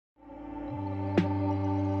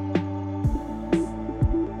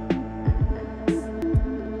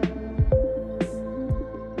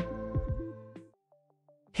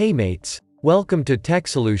Hey mates, welcome to Tech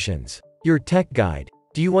Solutions, your tech guide.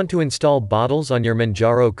 Do you want to install bottles on your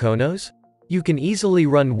Manjaro Konos? You can easily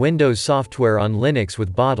run Windows software on Linux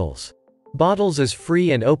with bottles. Bottles is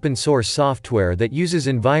free and open source software that uses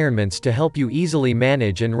environments to help you easily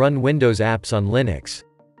manage and run Windows apps on Linux.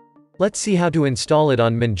 Let's see how to install it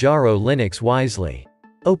on Manjaro Linux wisely.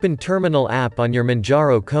 Open Terminal app on your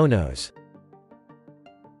Manjaro Konos.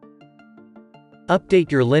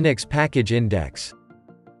 Update your Linux package index.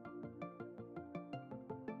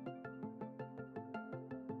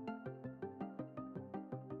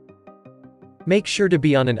 Make sure to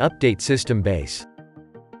be on an update system base.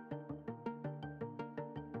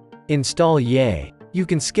 Install Yay. You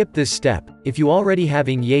can skip this step, if you already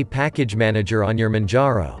having Yay Package Manager on your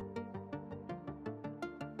Manjaro.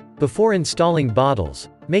 Before installing bottles,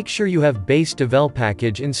 make sure you have Basedevel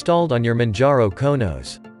package installed on your Manjaro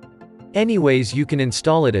Konos. Anyways, you can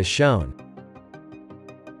install it as shown.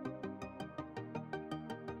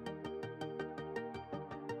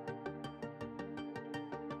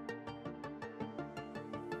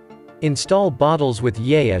 Install bottles with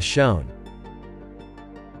Yay as shown.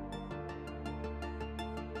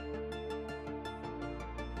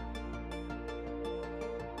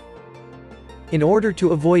 In order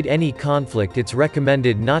to avoid any conflict, it's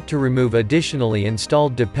recommended not to remove additionally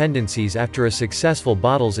installed dependencies after a successful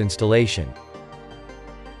bottles installation.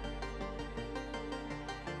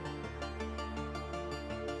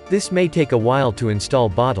 This may take a while to install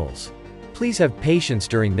bottles. Please have patience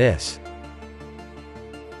during this.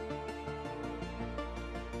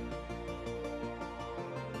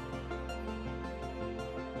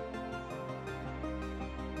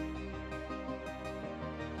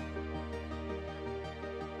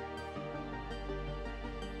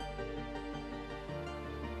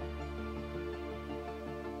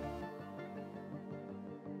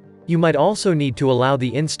 You might also need to allow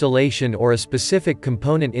the installation or a specific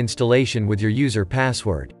component installation with your user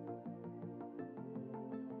password.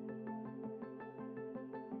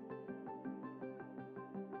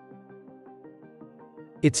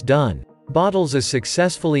 It's done. Bottles is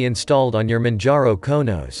successfully installed on your Manjaro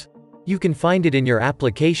Konos. You can find it in your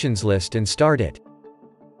applications list and start it.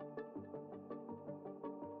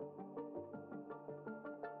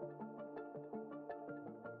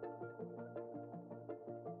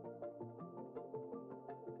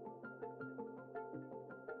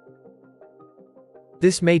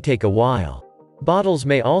 This may take a while. Bottles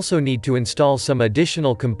may also need to install some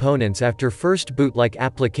additional components after first boot, like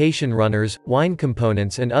application runners, wine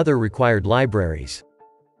components and other required libraries.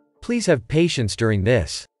 Please have patience during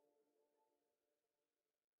this.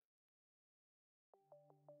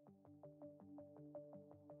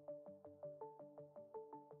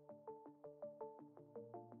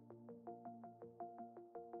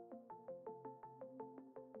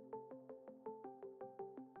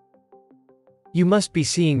 You must be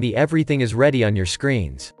seeing the everything is ready on your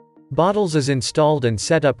screens. Bottles is installed and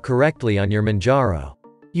set up correctly on your Manjaro.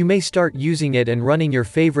 You may start using it and running your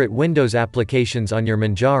favorite Windows applications on your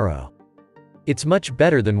Manjaro. It's much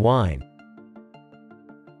better than wine.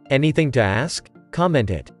 Anything to ask? Comment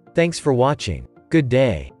it. Thanks for watching. Good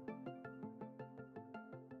day.